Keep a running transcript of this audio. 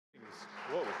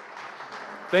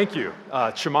Thank you.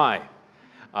 Chimai.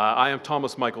 I am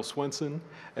Thomas Michael Swensen,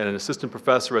 and an assistant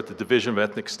professor at the Division of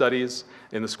Ethnic Studies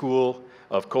in the School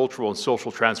of Cultural and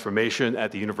Social Transformation at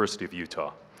the University of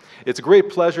Utah. It's a great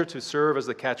pleasure to serve as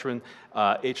the Catherine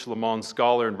H. Lamon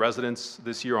Scholar in Residence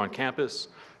this year on campus.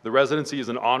 The residency is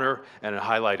an honor and a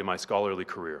highlight in my scholarly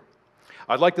career.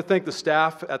 I'd like to thank the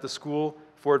staff at the School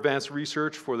for Advanced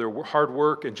Research for their hard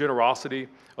work and generosity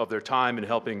of their time in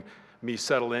helping me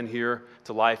settle in here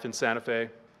to life in Santa Fe.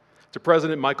 To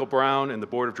President Michael Brown and the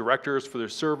Board of Directors for their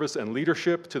service and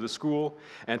leadership to the school,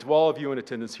 and to all of you in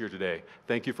attendance here today,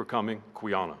 thank you for coming.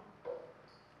 Kuyana.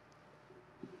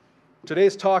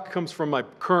 Today's talk comes from my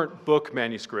current book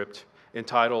manuscript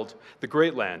entitled The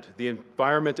Great Land, The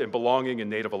Environment and Belonging in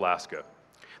Native Alaska.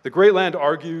 The Great Land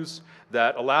argues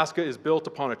that Alaska is built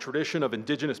upon a tradition of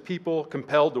indigenous people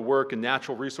compelled to work in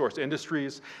natural resource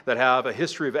industries that have a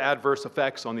history of adverse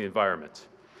effects on the environment.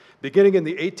 Beginning in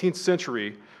the 18th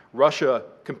century, Russia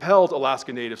compelled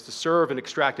Alaska Natives to serve in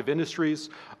extractive industries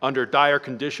under dire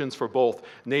conditions for both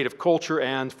native culture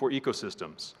and for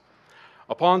ecosystems.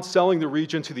 Upon selling the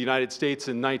region to the United States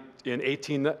in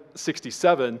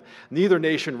 1867, neither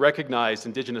nation recognized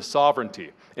indigenous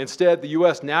sovereignty. Instead, the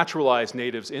U.S. naturalized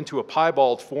natives into a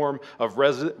piebald form of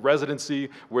residency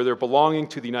where their belonging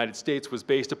to the United States was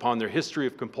based upon their history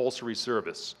of compulsory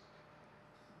service.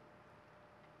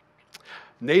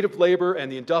 Native labor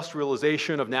and the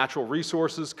industrialization of natural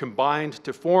resources combined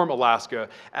to form Alaska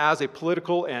as a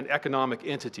political and economic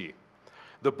entity.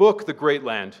 The book, The Great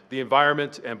Land, The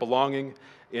Environment and Belonging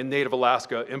in Native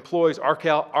Alaska, employs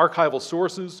archival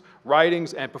sources,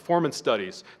 writings, and performance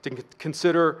studies to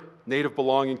consider Native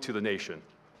belonging to the nation.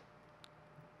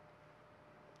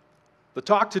 The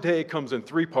talk today comes in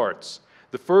three parts.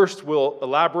 The first will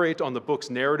elaborate on the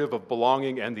book's narrative of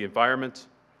belonging and the environment.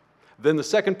 Then the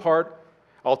second part,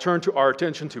 I'll turn our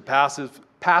attention to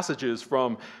passages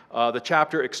from the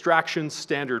chapter Extraction's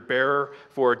Standard Bearer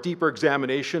for a deeper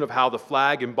examination of how the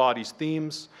flag embodies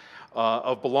themes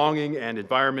of belonging and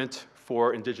environment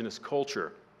for indigenous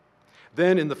culture.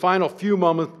 Then, in the final few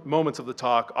moments of the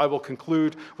talk, I will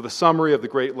conclude with a summary of the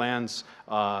Great Land's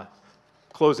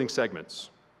closing segments.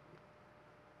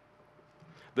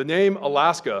 The name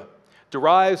Alaska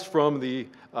derives from the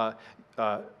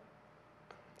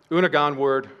Unagan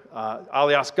word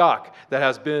Aliaskak that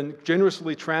has been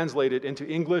generously translated into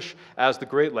English as the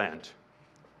Great Land.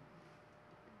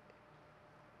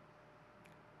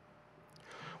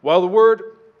 While the word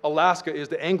Alaska is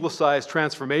the anglicized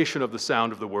transformation of the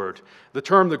sound of the word, the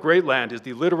term the Great Land is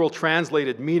the literal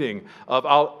translated meaning of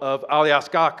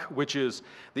Aliaskak, which is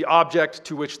the object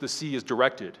to which the sea is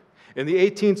directed. In the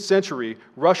 18th century,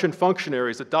 Russian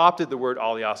functionaries adopted the word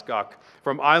Aliaskak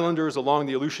from islanders along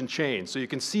the Aleutian chain, so you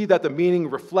can see that the meaning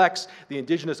reflects the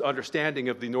indigenous understanding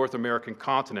of the North American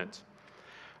continent.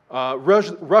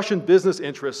 Russian business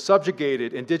interests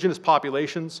subjugated indigenous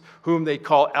populations, whom they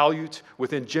call Aleut,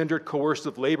 with engendered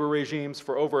coercive labor regimes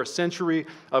for over a century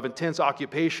of intense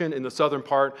occupation in the southern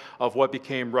part of what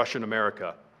became Russian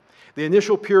America. The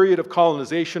initial period of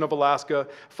colonization of Alaska,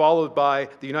 followed by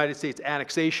the United States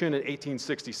annexation in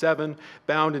 1867,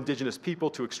 bound indigenous people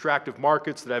to extractive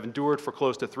markets that have endured for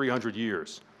close to 300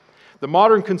 years. The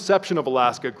modern conception of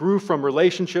Alaska grew from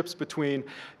relationships between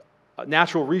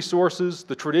natural resources,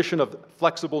 the tradition of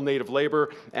flexible native labor,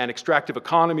 and extractive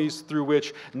economies through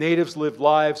which natives lived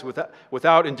lives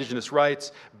without indigenous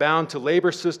rights, bound to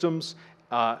labor systems.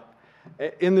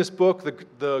 In this book,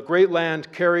 the Great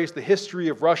Land carries the history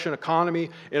of Russian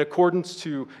economy in accordance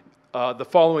to the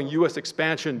following U.S.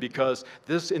 expansion, because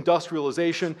this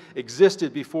industrialization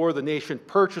existed before the nation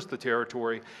purchased the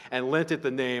territory and lent it the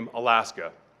name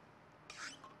Alaska.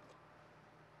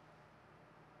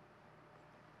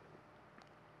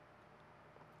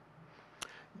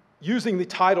 Using the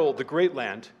title, The Great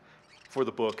Land, for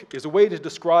the book is a way to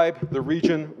describe the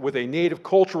region with a native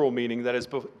cultural meaning that is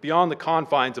beyond the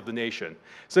confines of the nation,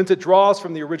 since it draws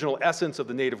from the original essence of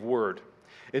the native word.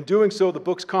 In doing so, the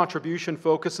book's contribution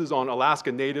focuses on Alaska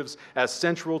Natives as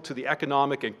central to the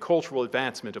economic and cultural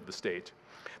advancement of the state.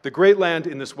 The Great Land,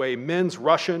 in this way, mends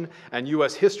Russian and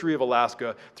U.S. history of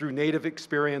Alaska through native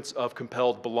experience of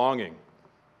compelled belonging.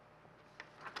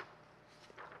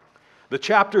 The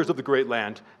chapters of The Great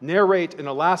Land narrate an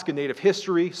Alaska Native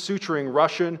history, suturing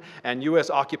Russian and U.S.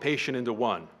 occupation into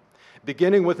one,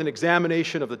 beginning with an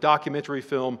examination of the documentary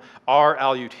film Our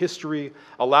Aleut History,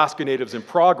 Alaska Natives in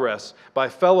Progress, by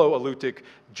fellow Aleutic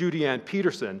Judy Ann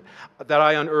Peterson, that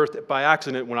I unearthed by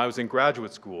accident when I was in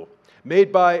graduate school.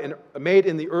 Made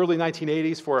in the early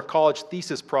 1980s for a college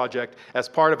thesis project as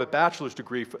part of a bachelor's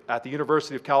degree at the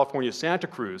University of California, Santa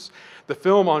Cruz, the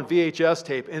film on VHS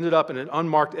tape ended up in an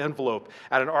unmarked envelope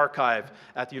at an archive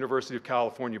at the University of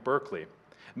California, Berkeley.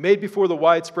 Made before the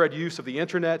widespread use of the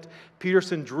internet,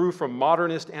 Peterson drew from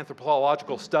modernist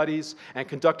anthropological studies and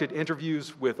conducted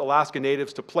interviews with Alaska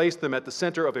Natives to place them at the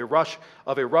center of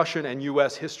a Russian and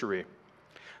US history.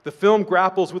 The film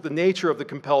grapples with the nature of the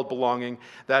compelled belonging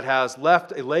that has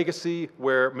left a legacy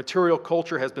where material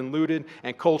culture has been looted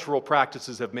and cultural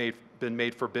practices have been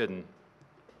made forbidden.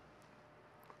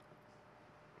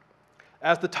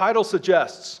 As the title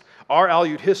suggests, Our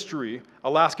Aleut History,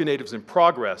 Alaska Natives in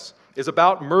Progress, is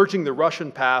about merging the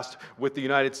Russian past with the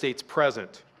United States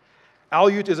present.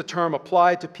 Aleut is a term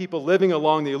applied to people living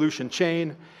along the Aleutian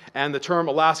chain, and the term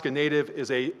Alaska Native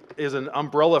is an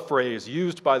umbrella phrase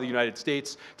used by the United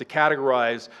States to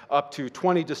categorize up to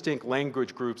 20 distinct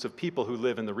language groups of people who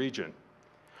live in the region.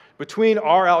 Between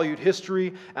Our Aleut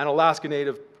History and Alaska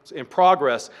Natives in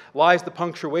Progress lies the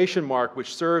punctuation mark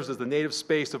which serves as the native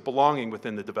space of belonging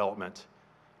within the development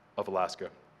of Alaska.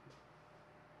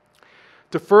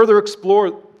 To further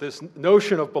explore this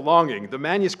notion of belonging, the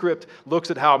manuscript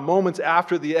looks at how moments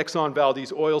after the Exxon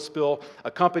Valdez oil spill,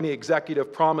 a company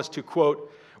executive promised to, quote,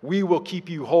 "We will keep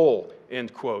you whole,"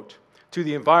 end quote, to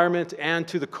the environment and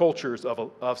to the cultures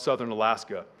of southern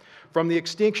Alaska. From the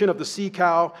extinction of the sea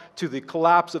cow to the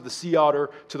collapse of the sea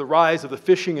otter to the rise of the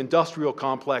fishing industrial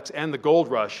complex and the gold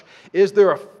rush, is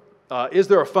there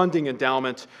a funding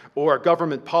endowment or a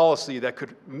government policy that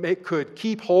could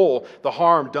keep whole the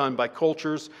harm done by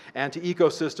cultures and to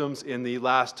ecosystems in the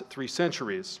last 3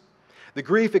 centuries? The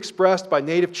grief expressed by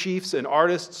Native chiefs and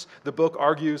artists, the book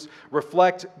argues,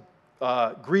 reflect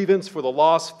grievance for the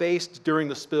loss faced during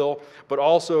the spill, but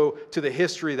also to the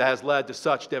history that has led to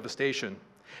such devastation.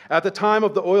 At the time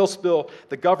of the oil spill,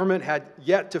 the government had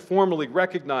yet to formally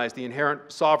recognize the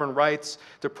inherent sovereign rights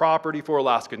to property for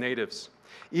Alaska Natives.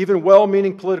 Even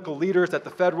well-meaning political leaders at the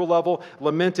federal level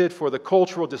lamented for the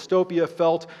cultural dystopia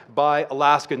felt by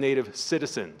Alaska Native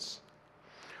citizens.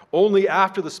 Only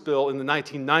after the spill in the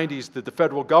 1990s did the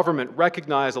federal government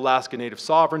recognize Alaska Native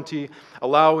sovereignty,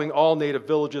 allowing all Native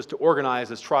villages to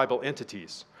organize as tribal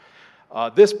entities.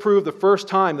 This proved the first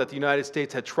time that the United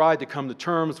States had tried to come to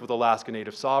terms with Alaska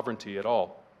Native sovereignty at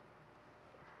all.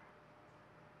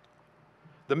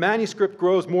 The manuscript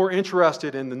grows more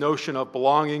interested in the notion of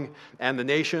belonging and the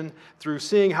nation through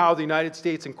seeing how the United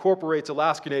States incorporates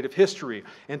Alaska Native history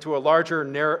into the larger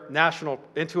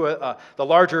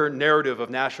narrative of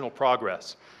national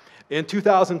progress. In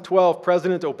 2012,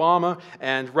 President Obama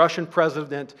and Russian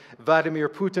President Vladimir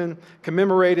Putin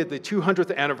commemorated the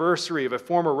 200th anniversary of a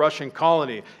former Russian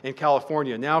colony in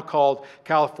California, now called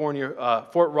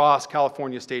Fort Ross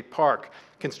California State Park,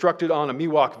 constructed on a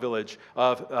Miwok village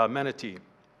of Manatee.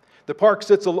 The park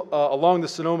sits along the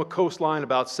Sonoma coastline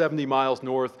about 70 miles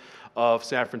north of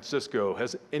San Francisco.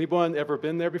 Has anyone ever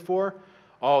been there before?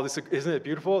 Oh, isn't it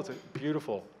beautiful? It's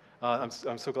beautiful.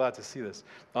 I'm so glad to see this.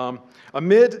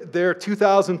 Amid their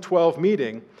 2012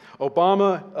 meeting,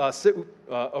 Obama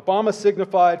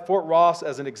signified Fort Ross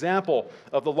as an example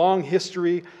of the long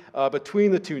history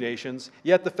between the two nations,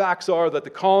 yet the facts are that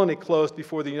the colony closed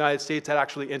before the United States had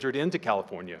actually entered into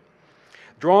California.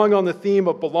 Drawing on the theme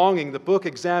of belonging, the book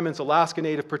examines Alaska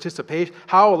Native participation,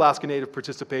 how Alaska Native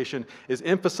participation is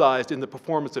emphasized in the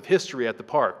performance of history at the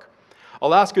park.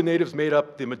 Alaska Natives made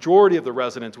up the majority of the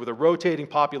residents with a rotating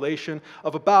population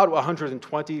of about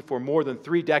 120 for more than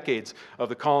 3 decades of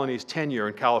the colony's tenure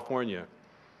in California.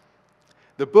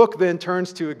 The book then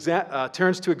turns to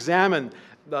examine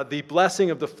the blessing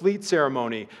of the fleet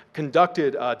ceremony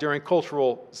conducted during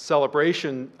Cultural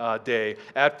Celebration Day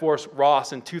at Fort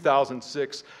Ross in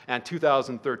 2006 and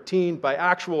 2013 by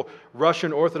actual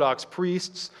Russian Orthodox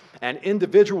priests and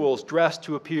individuals dressed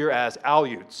to appear as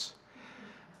Aleuts.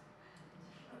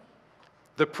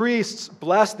 The priests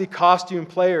bless the costume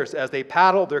players as they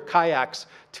paddle their kayaks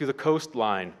to the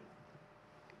coastline.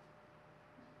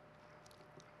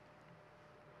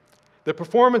 The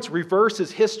performance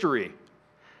reverses history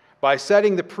by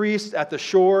setting the priests at the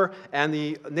shore and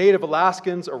the native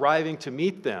Alaskans arriving to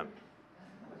meet them.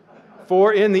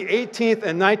 For in the 18th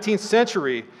and 19th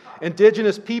century,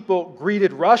 indigenous people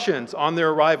greeted Russians on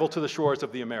their arrival to the shores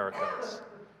of the Americas,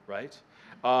 right?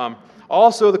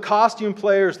 Also, the costume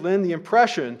players lend the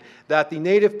impression that the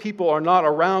native people are not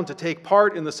around to take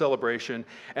part in the celebration,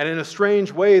 and in a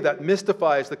strange way that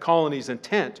mystifies the colony's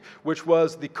intent, which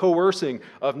was the coercing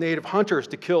of native hunters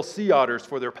to kill sea otters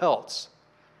for their pelts.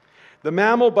 The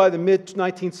mammal by the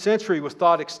mid-19th century was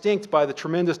thought extinct by the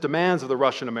tremendous demands of the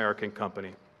Russian-American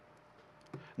company.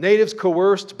 Natives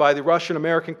coerced by the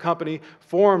Russian-American company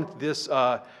formed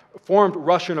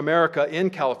Russian America in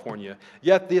California.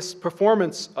 Yet in this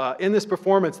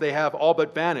performance, they have all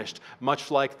but vanished,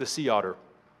 much like the sea otter.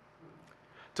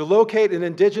 To locate an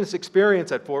indigenous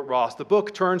experience at Fort Ross, the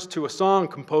book turns to a song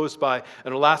composed by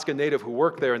an Alaska native who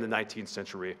worked there in the 19th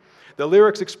century. The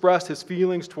lyrics express his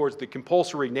feelings towards the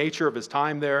compulsory nature of his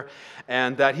time there,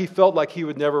 and that he felt like he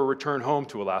would never return home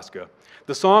to Alaska.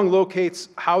 The song locates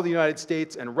how the United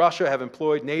States and Russia have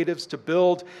employed natives to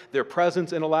build their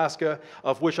presence in Alaska,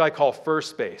 of which I call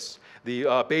first base,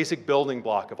 the basic building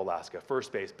block of Alaska,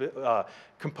 first base,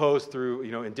 composed through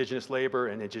indigenous labor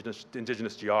and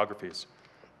indigenous geographies.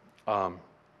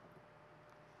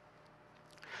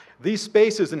 These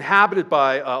spaces inhabited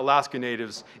by Alaska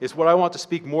Natives is what I want to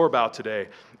speak more about today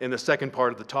in the second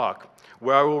part of the talk,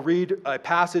 where I will read a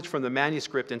passage from the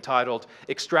manuscript entitled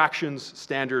Extraction's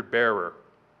Standard Bearer.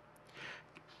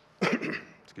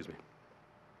 Excuse me.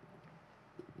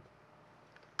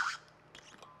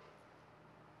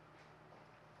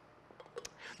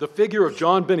 The figure of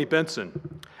John Benny Benson,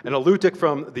 an Alutiiq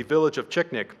from the village of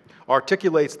Chiknik,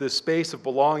 articulates this space of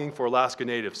belonging for Alaska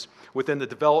Natives within the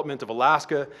development of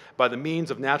Alaska by the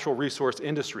means of natural resource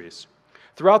industries.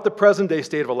 Throughout the present-day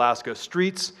state of Alaska,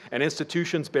 streets and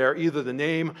institutions bear either the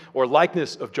name or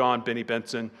likeness of John Benny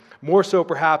Benson, more so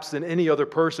perhaps than any other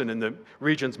person in the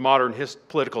region's modern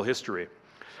political history.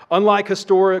 Unlike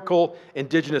historical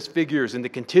indigenous figures in the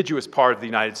contiguous part of the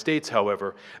United States,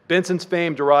 however, Benson's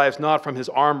fame derives not from his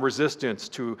armed resistance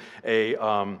to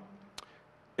a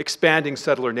expanding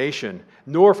settler nation,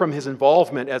 nor from his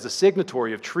involvement as a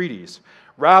signatory of treaties.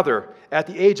 Rather, at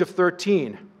the age of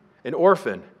 13, an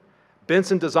orphan,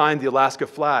 Benson designed the Alaska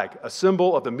flag, a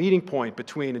symbol of the meeting point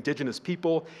between indigenous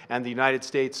people and the United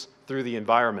States through the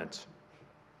environment.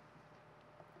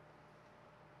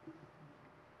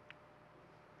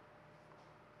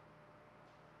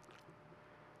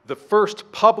 The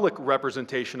first public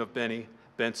representation of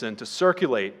Benson to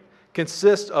circulate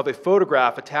consists of a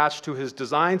photograph attached to his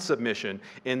design submission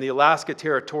in the Alaska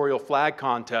Territorial Flag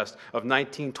Contest of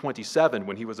 1927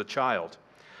 when he was a child.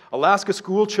 Alaska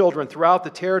school children throughout the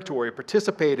territory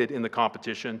participated in the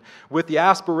competition with the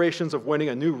aspirations of winning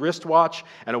a new wristwatch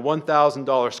and a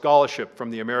 $1,000 scholarship from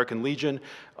the American Legion,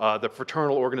 the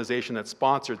fraternal organization that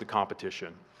sponsored the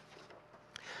competition.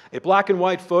 A black and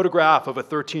white photograph of a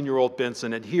 13-year-old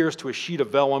Benson adheres to a sheet of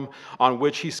vellum on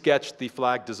which he sketched the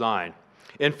flag design.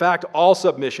 In fact, all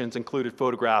submissions included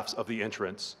photographs of the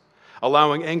entrants,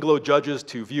 allowing Anglo judges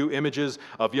to view images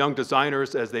of young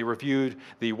designers as they reviewed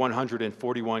the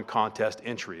 141 contest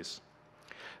entries.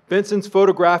 Benson's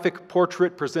photographic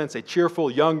portrait presents a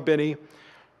cheerful young Benny,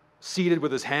 seated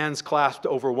with his hands clasped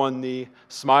over one knee,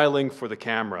 smiling for the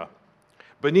camera.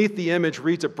 Beneath the image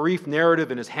reads a brief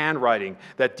narrative in his handwriting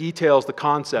that details the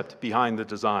concept behind the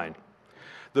design.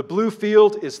 The blue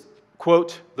field is,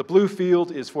 quote, "The blue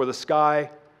field is for the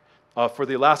sky, for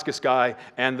the Alaska sky,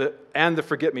 and the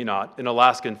forget-me-not, an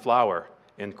Alaskan flower,"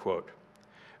 end quote.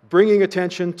 Bringing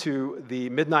attention to the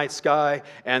midnight sky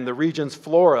and the region's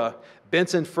flora,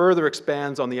 Benson further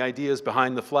expands on the ideas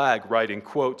behind the flag, writing,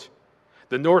 quote,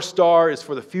 "The North Star is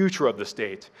for the future of the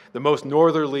state, the most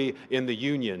northerly in the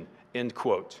Union," end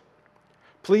quote.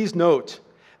 Please note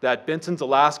that Benson's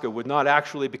Alaska would not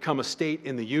actually become a state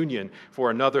in the Union for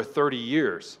another 30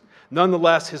 years.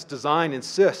 Nonetheless, his design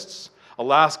insists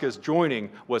Alaska's joining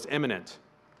was imminent.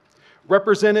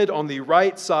 Represented on the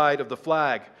right side of the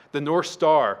flag, the North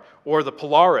Star, or the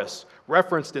Polaris,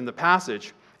 referenced in the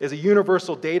passage, is a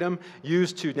universal datum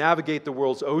used to navigate the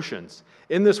world's oceans.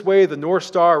 In this way, the North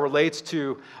Star relates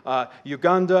to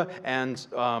Uganda and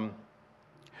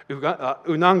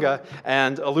Unanga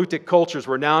and Alutiiq cultures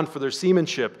renowned for their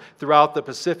seamanship throughout the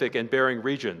Pacific and Bering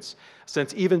regions,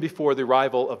 since even before the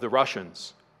arrival of the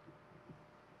Russians.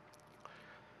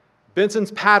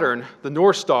 Benson's pattern, the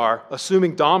North Star,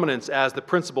 assuming dominance as the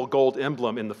principal gold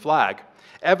emblem in the flag,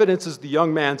 evidences the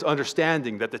young man's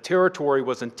understanding that the territory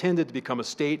was intended to become a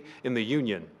state in the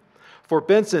Union. For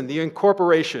Benson, the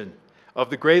incorporation of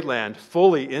the Great Land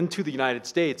fully into the United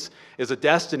States is a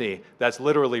destiny that's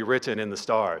literally written in the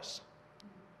stars.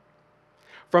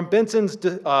 From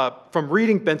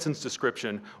reading Benson's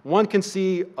description, one can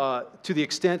see to the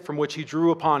extent from which he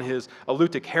drew upon his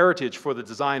Alutiiq heritage for the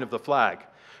design of the flag.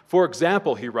 For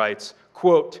example, he writes,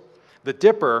 quote, "The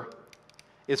dipper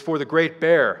is for the Great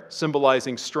Bear,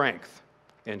 symbolizing strength,"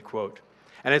 end quote.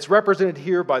 And it's represented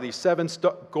here by the 7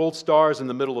 gold stars in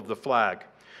the middle of the flag.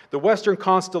 The Western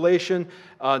constellation,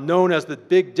 known as the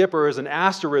Big Dipper, is an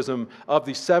asterism of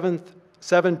the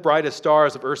 7 brightest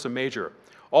stars of Ursa Major,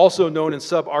 also known in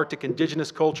subarctic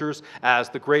indigenous cultures as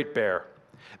the Great Bear.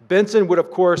 Benson would,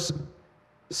 of course,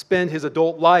 spend his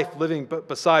adult life living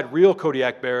beside real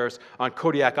Kodiak bears on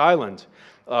Kodiak Island,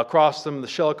 across from the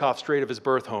Shelikof Strait of his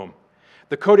birth home.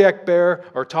 The Kodiak bear,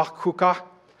 or Tahkuka,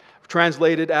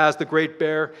 translated as the Great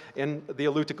Bear in the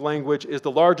Alutiiq language, is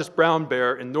the largest brown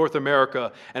bear in North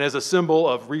America and is a symbol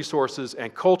of resources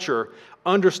and culture,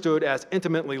 understood as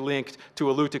intimately linked to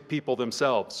Alutiiq people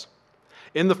themselves.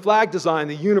 In the flag design,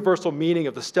 the universal meaning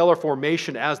of the stellar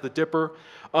formation as the Dipper,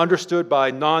 understood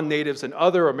by non-natives and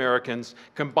other Americans,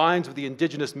 combines with the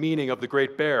indigenous meaning of the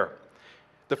Great Bear.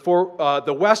 For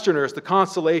the Westerners, the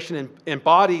constellation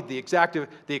embodied the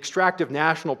extractive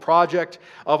national project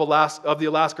of the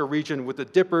Alaska region, with the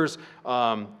Dipper's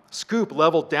scoop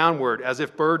leveled downward as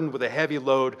if burdened with a heavy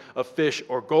load of fish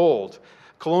or gold.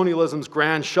 Colonialism's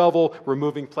grand shovel,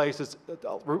 removing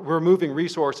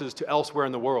resources to elsewhere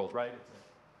in the world, right?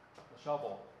 It's a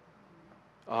shovel.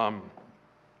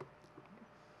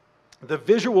 The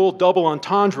visual double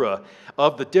entendre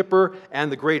of the Dipper and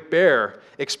the Great Bear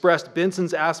expressed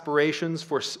Benson's aspirations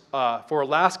for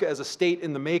Alaska as a state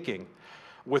in the making,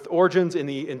 with origins in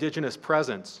the indigenous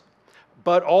presence,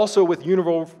 but also with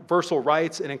universal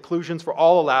rights and inclusions for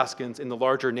all Alaskans in the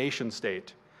larger nation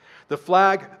state. The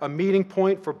flag, a meeting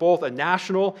point for both a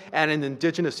national and an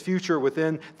indigenous future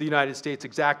within the United States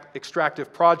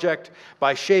extractive project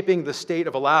by shaping the state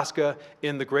of Alaska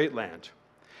in the Great Land.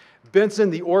 Benson,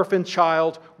 the orphan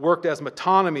child, worked as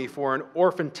metonymy for an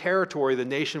orphan territory the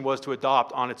nation was to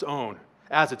adopt on its own,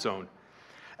 as its own.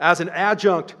 As an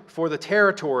adjunct for the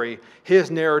territory, his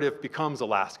narrative becomes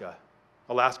Alaska,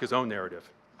 Alaska's own narrative.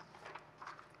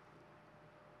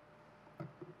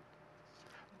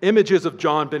 Images of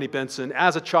John Benny Benson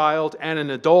as a child and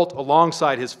an adult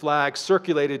alongside his flag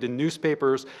circulated in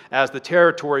newspapers as the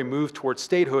territory moved towards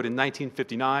statehood in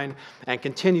 1959 and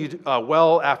continued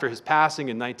well after his passing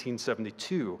in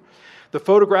 1972. The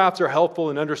photographs are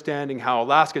helpful in understanding how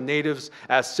Alaska Natives,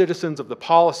 as citizens of the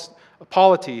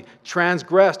polity,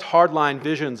 transgressed hardline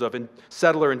visions of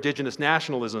settler indigenous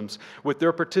nationalisms with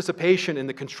their participation in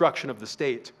the construction of the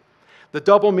state. The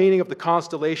double meaning of the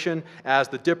constellation as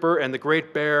the Dipper and the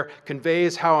Great Bear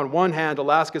conveys how, on one hand,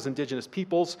 Alaska's indigenous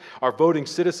peoples are voting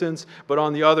citizens, but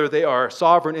on the other, they are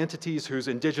sovereign entities whose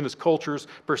indigenous cultures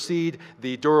precede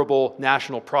the durable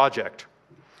national project.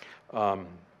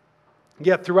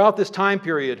 Yet throughout this time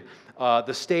period,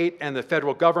 the state and the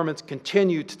federal governments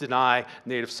continued to deny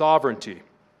Native sovereignty.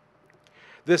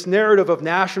 This narrative of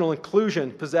national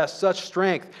inclusion possessed such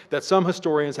strength that some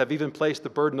historians have even placed the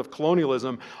burden of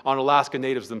colonialism on Alaska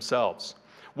Natives themselves.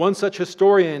 One such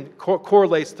historian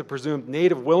correlates the presumed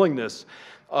Native willingness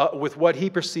with what he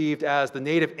perceived as the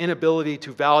Native inability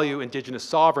to value indigenous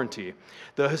sovereignty.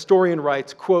 The historian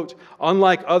writes, quote,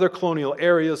 "Unlike other colonial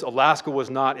areas, Alaska was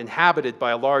not inhabited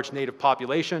by a large Native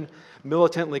population,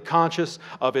 militantly conscious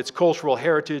of its cultural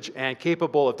heritage and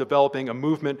capable of developing a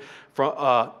movement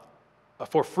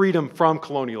for freedom from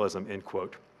colonialism," end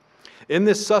quote. In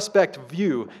this suspect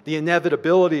view, the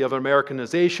inevitability of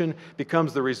Americanization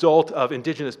becomes the result of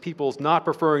indigenous peoples not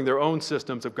preferring their own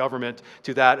systems of government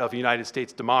to that of United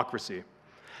States democracy.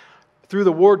 Through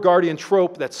the ward guardian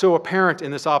trope that's so apparent in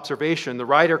this observation, the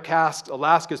writer casts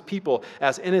Alaska's people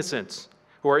as innocents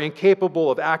who are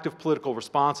incapable of active political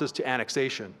responses to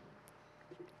annexation.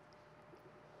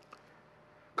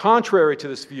 Contrary to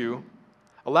this view,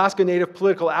 Alaska Native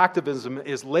political activism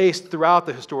is laced throughout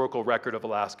the historical record of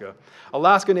Alaska.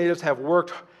 Alaska Natives have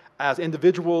worked as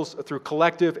individuals through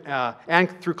collective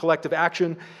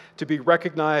action to be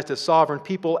recognized as sovereign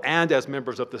people and as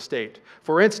members of the state.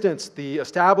 For instance, the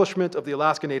establishment of the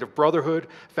Alaska Native Brotherhood,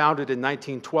 founded in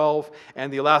 1912,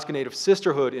 and the Alaska Native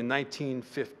Sisterhood in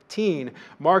 1915,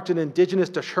 marked an indigenous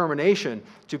determination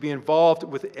to be involved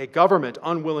with a government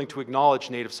unwilling to acknowledge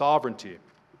Native sovereignty.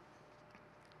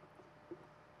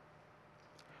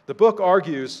 The book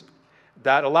argues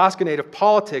that Alaska Native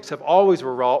politics have always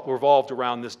revolved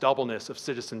around this doubleness of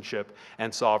citizenship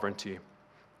and sovereignty.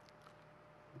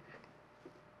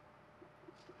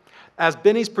 As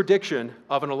Benny's prediction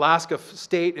of an Alaska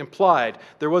state implied,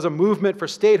 there was a movement for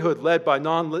statehood led by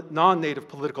non-Native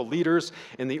political leaders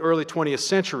in the early 20th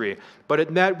century, but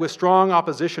it met with strong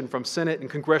opposition from Senate and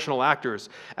congressional actors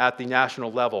at the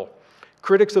national level.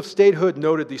 Critics of statehood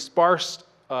noted the sparse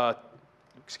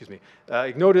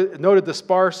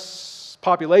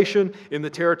population in the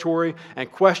territory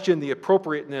and questioned the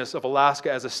appropriateness of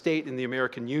Alaska as a state in the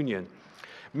American Union.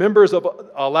 Members of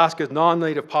Alaska's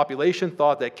non-Native population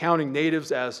thought that counting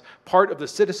Natives as part of the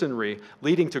citizenry,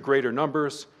 leading to greater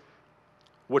numbers,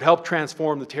 would help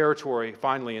transform the territory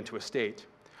finally into a state.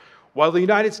 While the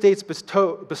United States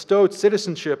bestowed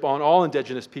citizenship on all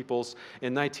indigenous peoples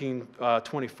in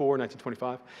 1924,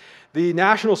 1925, the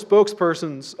national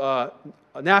spokespersons,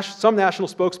 some national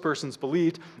spokespersons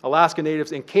believed Alaska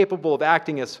Natives incapable of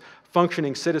acting as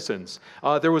functioning citizens.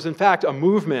 There was, in fact, a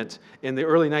movement in the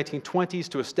early 1920s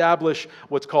to establish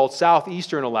what's called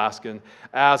Southeastern Alaskan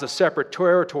as a separate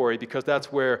territory because that's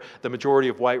where the majority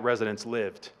of white residents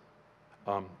lived.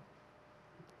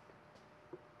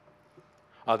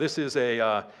 This is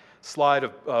a slide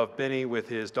of Benny with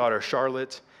his daughter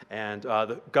Charlotte and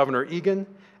the Governor Egan.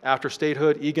 After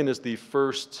statehood, Egan is the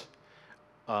first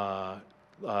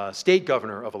state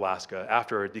governor of Alaska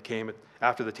after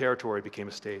the territory became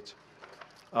a state.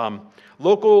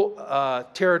 Local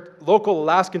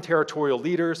Alaskan territorial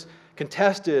leaders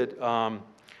contested a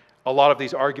lot of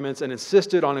these arguments and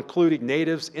insisted on including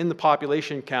natives in the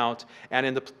population count and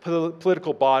in the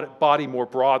political body more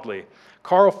broadly.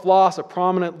 Carl Floss, a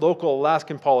prominent local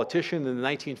Alaskan politician in the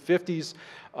 1950s,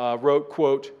 wrote,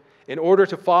 quote, "In order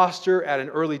to foster at an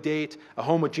early date a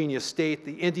homogeneous state,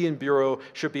 the Indian Bureau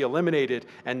should be eliminated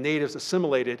and natives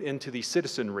assimilated into the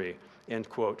citizenry," end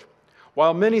quote.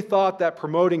 While many thought that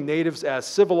promoting natives as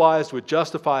civilized would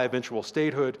justify eventual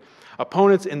statehood,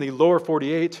 opponents in the lower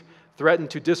 48 threatened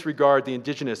to disregard the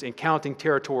indigenous in counting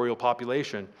territorial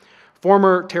population.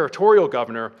 Former territorial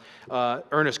governor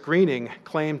Ernest Greening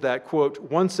claimed that, quote,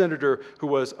 "One senator who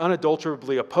was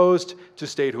unadulterably opposed to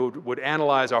statehood would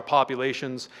analyze our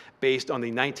populations based on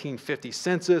the 1950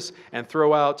 census and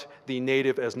throw out the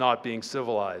native as not being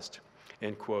civilized,"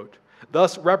 end quote.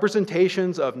 Thus,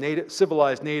 representations of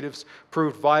civilized natives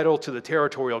proved vital to the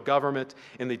territorial government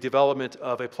in the development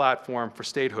of a platform for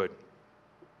statehood.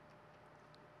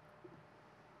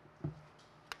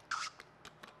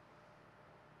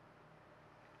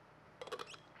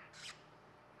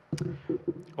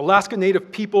 Alaska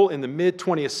Native people in the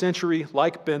mid-20th century,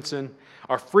 like Benson,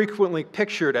 are frequently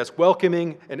pictured as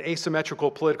welcoming an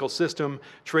asymmetrical political system,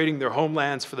 trading their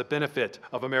homelands for the benefit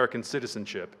of American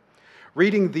citizenship.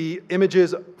 Reading the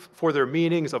images for their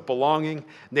meanings of belonging,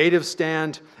 natives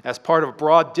stand as part of a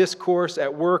broad discourse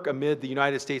at work amid the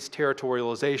United States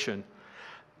territorialization.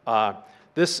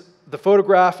 The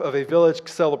photograph of a village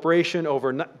celebration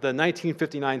over the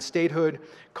 1959 statehood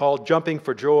called "Jumping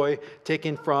for Joy,"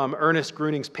 taken from Ernest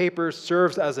Gruning's papers,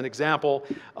 serves as an example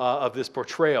of this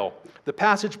portrayal. The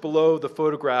passage below the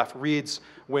photograph reads,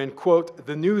 when, quote,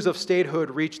 "The news of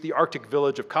statehood reached the Arctic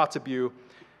village of Kotzebue,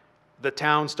 the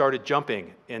town started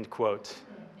jumping," end quote.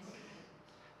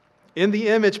 In the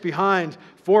image behind,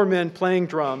 4 men playing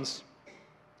drums,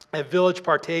 a village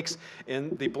partakes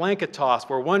in the blanket toss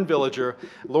where one villager,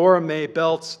 Laura Mae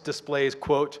Belts, displays,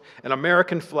 quote, "An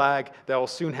American flag that will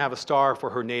soon have a star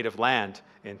for her native land,"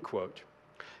 end quote.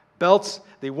 Belts,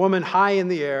 the woman high in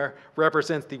the air,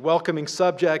 represents the welcoming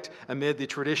subject amid the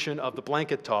tradition of the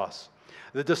blanket toss.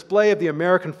 The display of the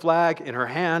American flag in her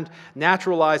hand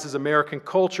naturalizes American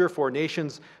culture for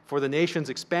the nation's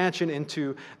expansion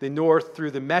into the North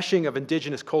through the meshing of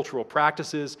indigenous cultural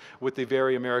practices with the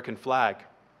very American flag.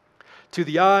 To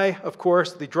the eye, of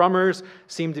course, the drummers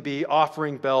seem to be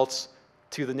offering belts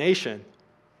to the nation.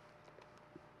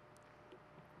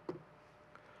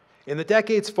 In the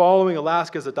decades following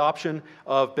Alaska's adoption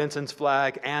of Benson's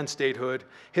flag and statehood,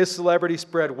 his celebrity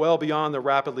spread well beyond the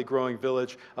rapidly growing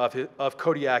village of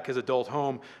Kodiak, his adult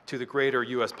home, to the greater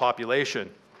U.S. population.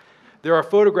 There are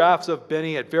photographs of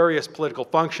Benny at various political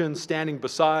functions, standing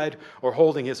beside or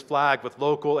holding his flag with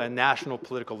local and national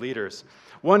political leaders.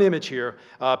 One image here,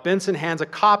 Benson hands a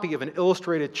copy of an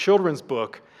illustrated children's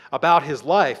book about his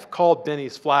life called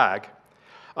Benny's Flag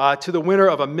to the winner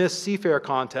of a Miss Seafair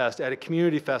contest at a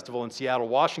community festival in Seattle,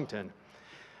 Washington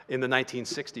in the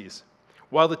 1960s.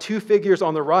 While the 2 figures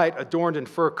on the right, adorned in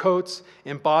fur coats,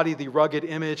 embody the rugged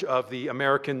image of the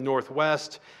American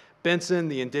Northwest, Benson,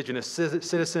 the indigenous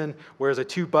citizen, wears a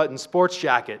 2-button sports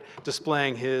jacket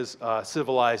displaying his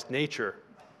civilized nature.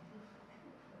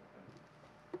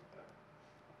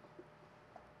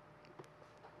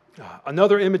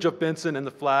 Another image of Benson and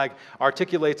the flag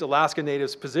articulates Alaska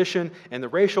Natives' position in the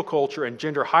racial culture and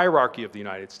gender hierarchy of the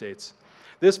United States.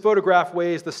 This photograph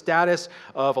weighs the status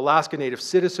of Alaska Native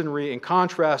citizenry in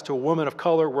contrast to a woman of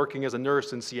color working as a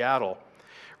nurse in Seattle.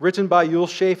 Written by Yul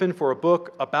Chafin for a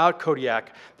book about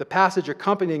Kodiak, the passage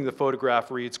accompanying the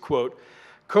photograph reads, quote,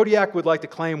 "Kodiak would like to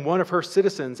claim one of her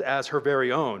citizens as her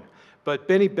very own, but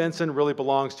Benny Benson really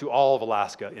belongs to all of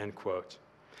Alaska," end quote.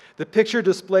 The picture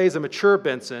displays a mature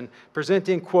Benson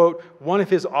presenting, quote, "one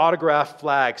of his autographed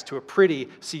flags to a pretty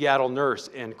Seattle nurse,"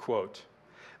 end quote.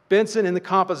 Benson in the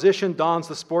composition dons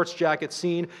the sports jacket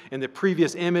seen in the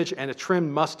previous image and a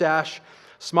trimmed mustache,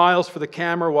 smiles for the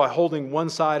camera while holding one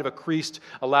side of a creased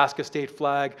Alaska state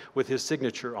flag with his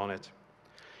signature on it.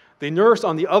 The nurse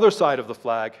on the other side of the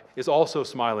flag is also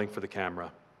smiling for the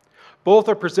camera. Both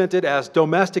are presented as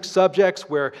domestic subjects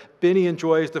where Benny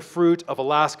enjoys the fruit of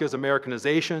Alaska's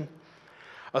Americanization.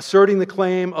 Asserting the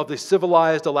claim of the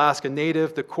civilized Alaska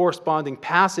native, the corresponding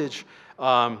passage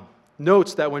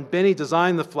notes that when Benny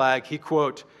designed the flag, he,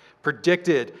 quote,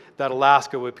 predicted that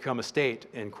Alaska would become a state,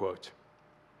 end quote.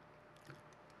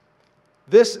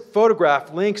 This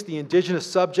photograph links the indigenous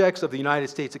subjects of the United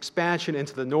States expansion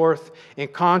into the North in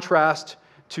contrast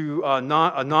to a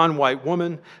non-white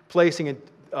woman, placing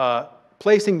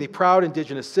the proud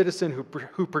indigenous citizen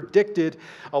who predicted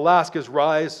Alaska's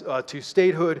rise to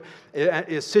statehood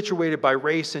is situated by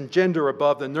race and gender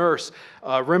above the nurse,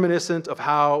 reminiscent of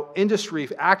how industry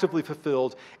actively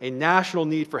fulfilled a national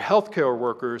need for healthcare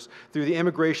workers through the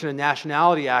Immigration and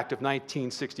Nationality Act of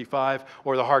 1965,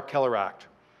 or the Hart-Keller Act.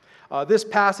 This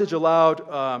passage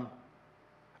allowed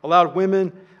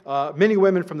many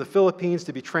women from the Philippines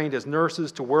to be trained as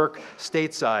nurses to work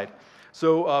stateside.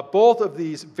 So both of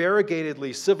these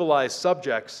variegatedly civilized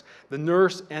subjects, the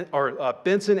nurse,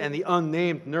 Benson and the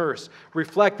unnamed nurse,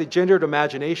 reflect the gendered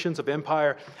imaginations of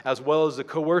empire as well as the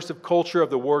coercive culture of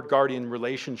the ward-guardian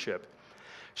relationship.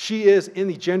 She is in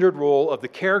the gendered role of the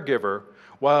caregiver,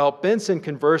 while Benson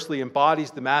conversely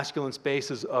embodies the masculine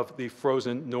spaces of the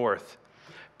frozen North.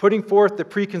 Putting forth the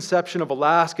preconception of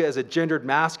Alaska as a gendered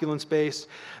masculine space,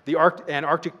 the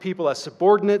Arctic people as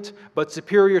subordinate but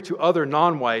superior to other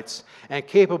non-whites and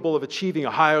capable of achieving a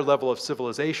higher level of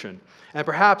civilization, and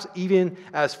perhaps even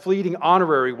as fleeting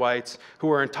honorary whites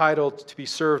who are entitled to be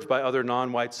served by other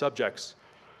non-white subjects.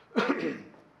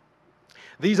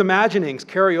 These imaginings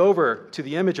carry over to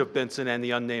the image of Benson and the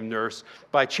unnamed nurse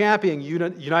by championing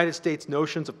United States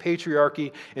notions of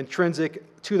patriarchy intrinsic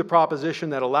to the proposition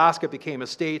that Alaska became a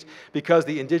state because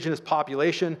the indigenous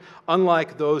population,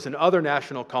 unlike those in other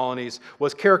national colonies,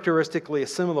 was characteristically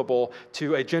assimilable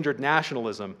to a gendered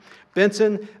nationalism.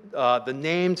 Benson, the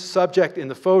named subject in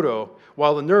the photo,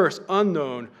 while the nurse,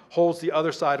 unknown, holds the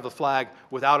other side of the flag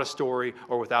without a story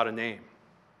or without a name.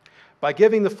 By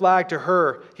giving the flag to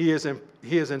her, he is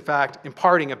in fact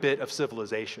imparting a bit of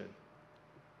civilization.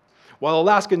 While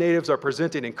Alaska Natives are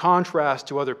presented in contrast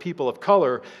to other people of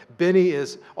color, Benny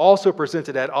is also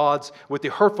presented at odds with the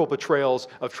hurtful portrayals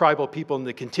of tribal people in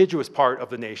the contiguous part of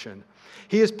the nation.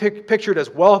 He is pictured as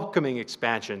welcoming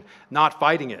expansion, not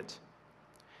fighting it.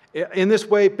 In this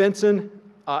way, Benson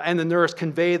and the nurse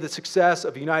convey the success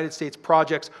of United States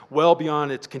projects well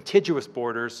beyond its contiguous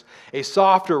borders, a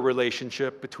softer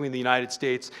relationship between the United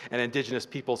States and indigenous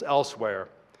peoples elsewhere,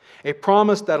 a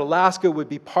promise that Alaska would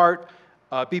be a part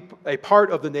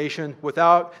of the nation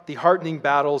without the heartening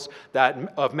battles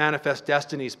of manifest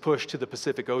destinies pushed to the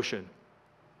Pacific Ocean.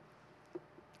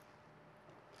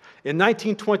 In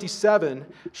 1927,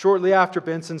 shortly after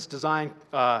Benson's design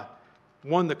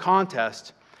won the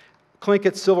contest,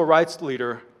 Tlinkit's civil rights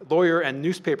leader, lawyer, and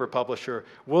newspaper publisher,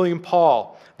 William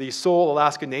Paul, the sole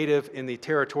Alaska Native in the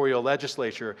territorial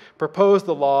legislature, proposed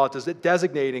the law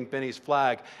designating Benny's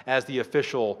flag as the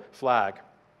official flag.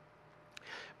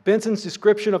 Paul's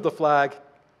description of the flag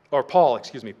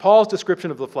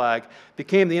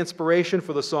became the inspiration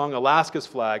for the song Alaska's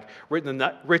Flag, written in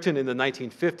the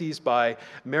 1950s by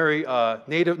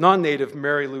non-native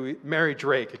Mary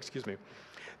Drake.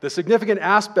 The significant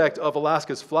aspect of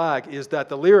Alaska's flag is that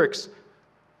the lyrics,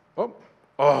 I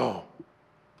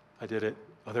did it.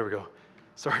 Oh, there we go.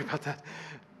 Sorry about that.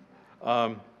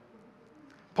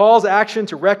 Paul's action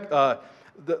to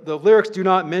the lyrics do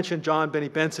not mention John Benny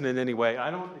Benson in any way. I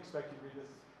don't expect you to read this,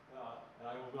 and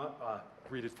I will not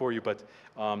read it for you, but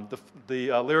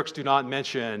the lyrics do not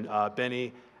mention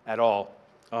Benny at all.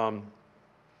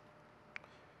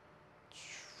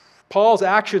 Paul's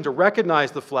action to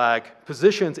recognize the flag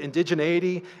positions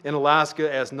indigeneity in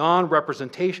Alaska as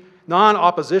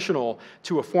non-oppositional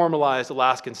to a formalized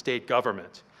Alaskan state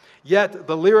government. Yet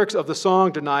the lyrics of the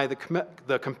song deny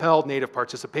the compelled Native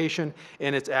participation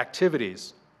in its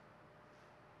activities.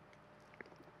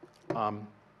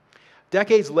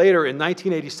 Decades later, in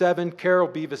 1987, Carol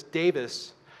Beavis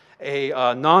Davis, a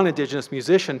non-Indigenous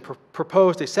musician,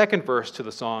 proposed a second verse to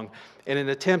the song in an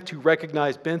attempt to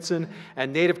recognize Benson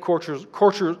and Native culture's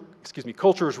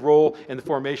role in the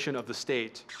formation of the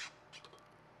state.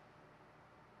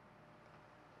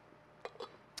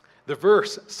 The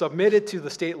verse, submitted to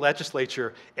the state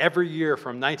legislature every year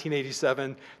from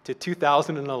 1987 to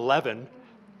 2011,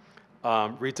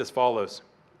 reads as follows.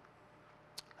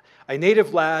 A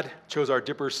native lad chose our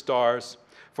dipper's stars.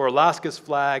 For Alaska's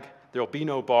flag, there'll be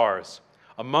no bars.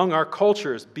 Among our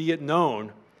cultures, be it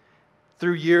known,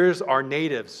 Through years, our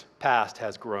natives' past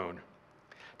has grown.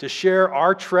 To share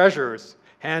our treasures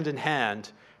hand in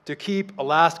hand, to keep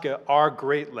Alaska our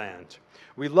great land.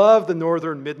 We love the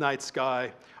northern midnight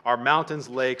sky, our mountains,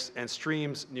 lakes, and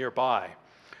streams nearby.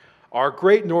 Our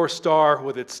great North Star,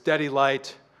 with its steady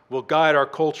light, will guide our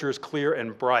cultures clear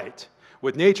and bright.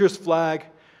 With nature's flag,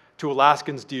 to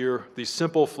Alaskans dear, the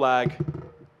simple flag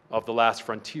of the last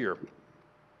frontier.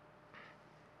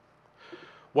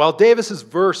 While Davis's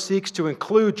verse seeks to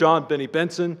include John Benny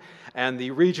Benson and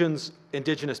the region's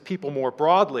indigenous people more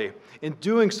broadly, in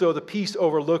doing so, the piece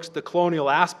overlooks the colonial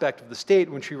aspect of the state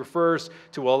when she refers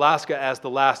to Alaska as the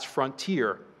last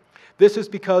frontier. This is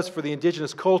because for the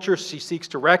indigenous culture she seeks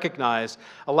to recognize,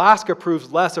 Alaska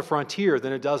proves less a frontier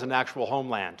than it does an actual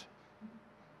homeland.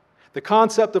 The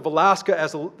concept of Alaska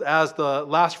as the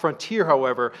last frontier,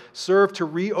 however, served to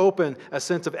reopen a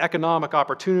sense of economic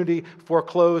opportunity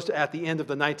foreclosed at the end of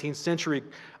the 19th century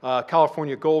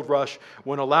California gold rush,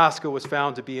 when Alaska was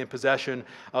found to be in possession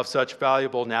of such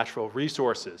valuable natural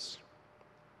resources.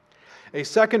 The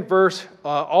second verse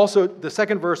also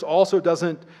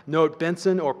doesn't note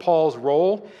Benson or Paul's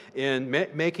role in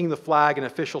making the flag an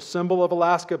official symbol of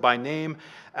Alaska by name,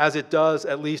 as it does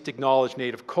at least acknowledge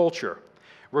Native culture.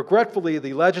 Regretfully,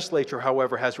 the legislature,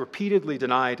 however, has repeatedly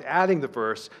denied adding the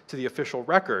verse to the official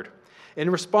record. In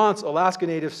response, Alaska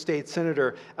Native State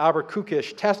Senator Albert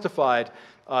Kukish testified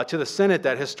to the Senate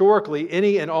that historically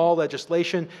any and all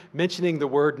legislation mentioning the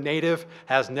word Native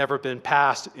has never been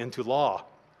passed into law.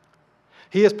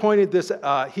 He pointed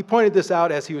this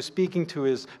out as he was speaking to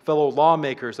his fellow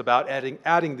lawmakers about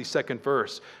adding the second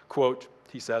verse. Quote,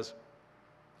 he says,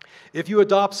 "If you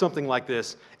adopt something like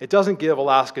this, it doesn't give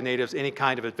Alaska Natives any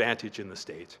kind of advantage in the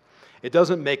state. It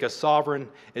doesn't make us sovereign.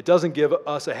 It doesn't give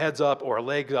us a heads up or a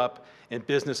leg up in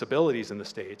business abilities in the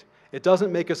state. It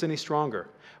doesn't make us any stronger.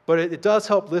 But it does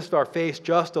help lift our face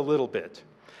just a little bit.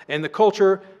 And the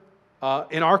culture,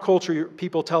 in our culture,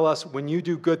 people tell us, when you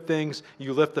do good things,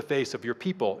 you lift the face of your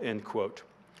people," end quote.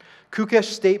 Kukesh's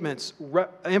statements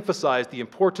emphasize the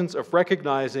importance of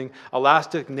recognizing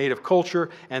Alaska Native culture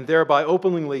and thereby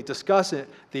openly discussing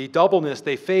the doubleness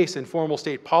they face in formal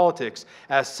state politics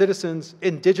as citizens,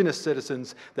 indigenous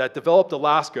citizens that developed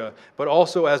Alaska, but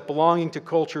also as belonging to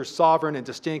cultures sovereign and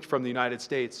distinct from the United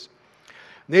States.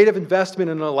 Native investment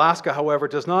in Alaska, however,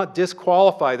 does not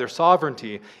disqualify their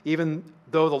sovereignty, even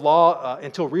though the law,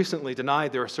 until recently,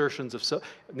 denied their assertions of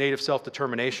Native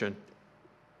self-determination.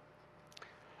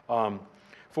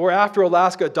 For after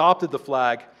Alaska adopted the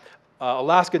flag,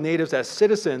 Alaska Natives as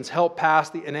citizens helped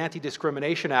pass an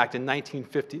Anti-Discrimination Act in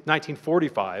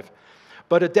 1945.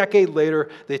 But a decade later,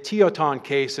 the Teton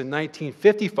case in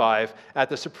 1955 at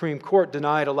the Supreme Court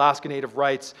denied Alaska Native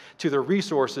rights to their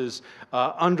resources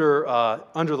under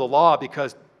the law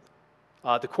because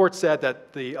the court said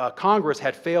that the Congress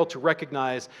had failed to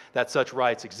recognize that such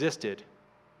rights existed.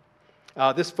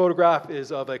 This photograph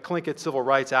is of a Tlingit civil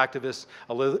rights activist,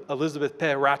 Elizabeth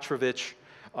Peratrovich,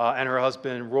 and her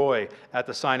husband, Roy, at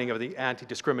the signing of the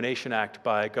Anti-Discrimination Act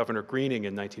by Governor Greening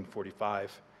in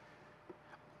 1945.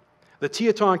 The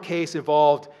Teton case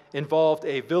involved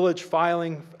a village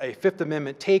filing a Fifth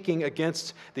Amendment taking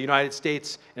against the United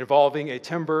States involving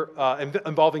timber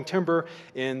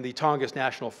in the Tongass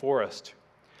National Forest.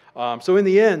 So in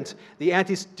the end, the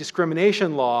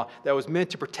anti-discrimination law that was meant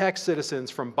to protect citizens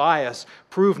from bias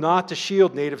proved not to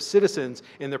shield Native citizens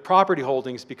in their property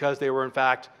holdings because they were in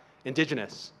fact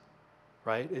indigenous,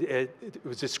 right? It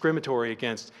was discriminatory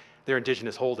against their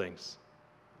indigenous holdings.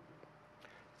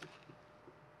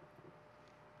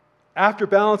 After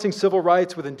balancing civil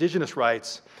rights with indigenous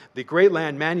rights, the Great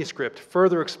Land manuscript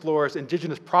further explores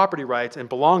indigenous property rights and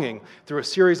belonging through a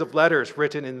series of letters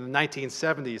written in the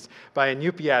 1970s by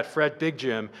Inupiat Fred Big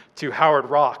Jim to Howard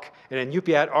Rock, an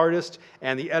Inupiat artist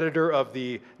and the editor of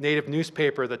the native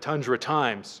newspaper, the Tundra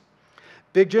Times.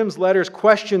 Big Jim's letters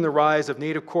question the rise of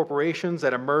Native corporations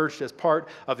that emerged as part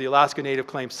of the Alaska Native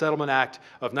Claims Settlement Act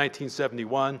of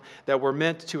 1971 that were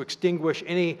meant to extinguish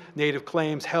any Native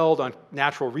claims held on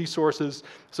natural resources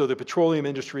so the petroleum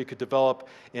industry could develop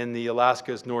in the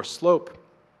Alaska's North Slope.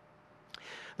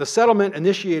 The settlement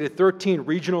initiated 13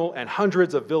 regional and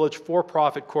hundreds of village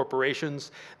for-profit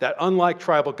corporations that, unlike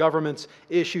tribal governments,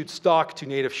 issued stock to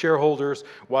Native shareholders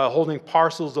while holding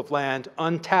parcels of land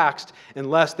untaxed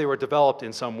unless they were developed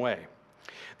in some way.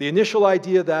 The initial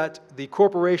idea that the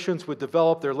corporations would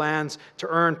develop their lands to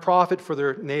earn profit for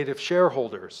their Native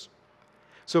shareholders.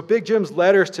 So Big Jim's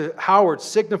letters to Howard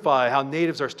signify how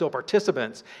Natives are still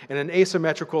participants in an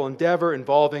asymmetrical endeavor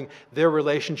involving their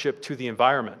relationship to the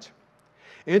environment.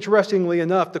 Interestingly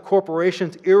enough, the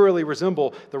corporations eerily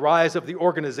resemble the rise of the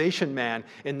organization man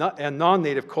in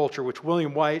non-native culture, which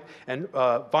William White and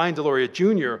Vine Deloria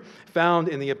Jr. found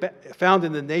in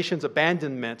the nation's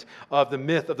abandonment of the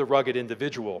myth of the rugged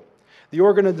individual. The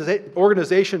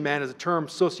organization man is a term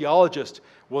sociologist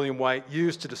William White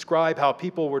used to describe how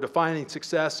people were defining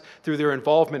success through their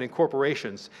involvement in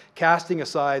corporations, casting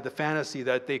aside the fantasy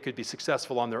that they could be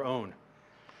successful on their own.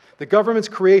 The government's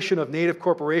creation of native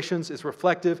corporations is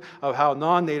reflective of how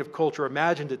non-native culture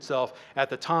imagined itself at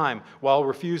the time while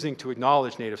refusing to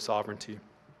acknowledge native sovereignty.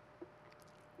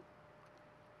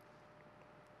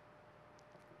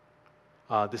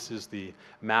 This is the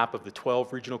map of the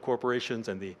 12 regional corporations,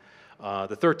 and the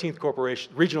 13th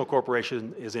regional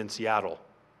corporation is in Seattle,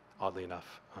 oddly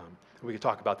enough. We can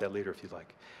talk about that later if you'd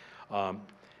like.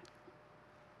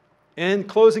 In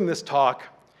closing this talk,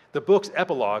 the book's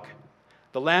epilogue,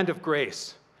 The Land of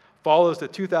Grace, follows the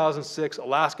 2006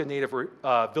 Alaska Native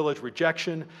Village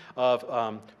rejection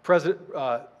of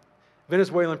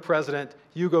Venezuelan President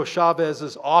Hugo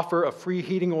Chavez's offer of free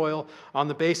heating oil on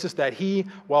the basis that he,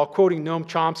 while quoting Noam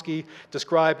Chomsky,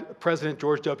 described President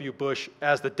George W. Bush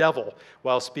as the devil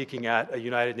while speaking at a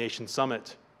United Nations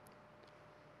summit.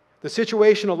 The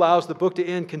situation allows the book to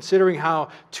end considering how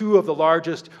two of the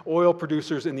largest oil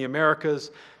producers in the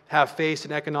Americas have faced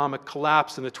an economic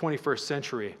collapse in the 21st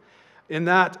century. In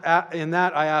that,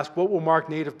 I ask, what will mark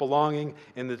Native belonging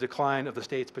in the decline of the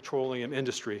state's petroleum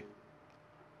industry?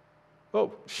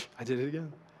 Oh, I did it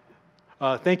again.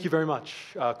 Thank you very much.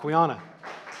 Kuyana.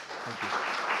 Thank you.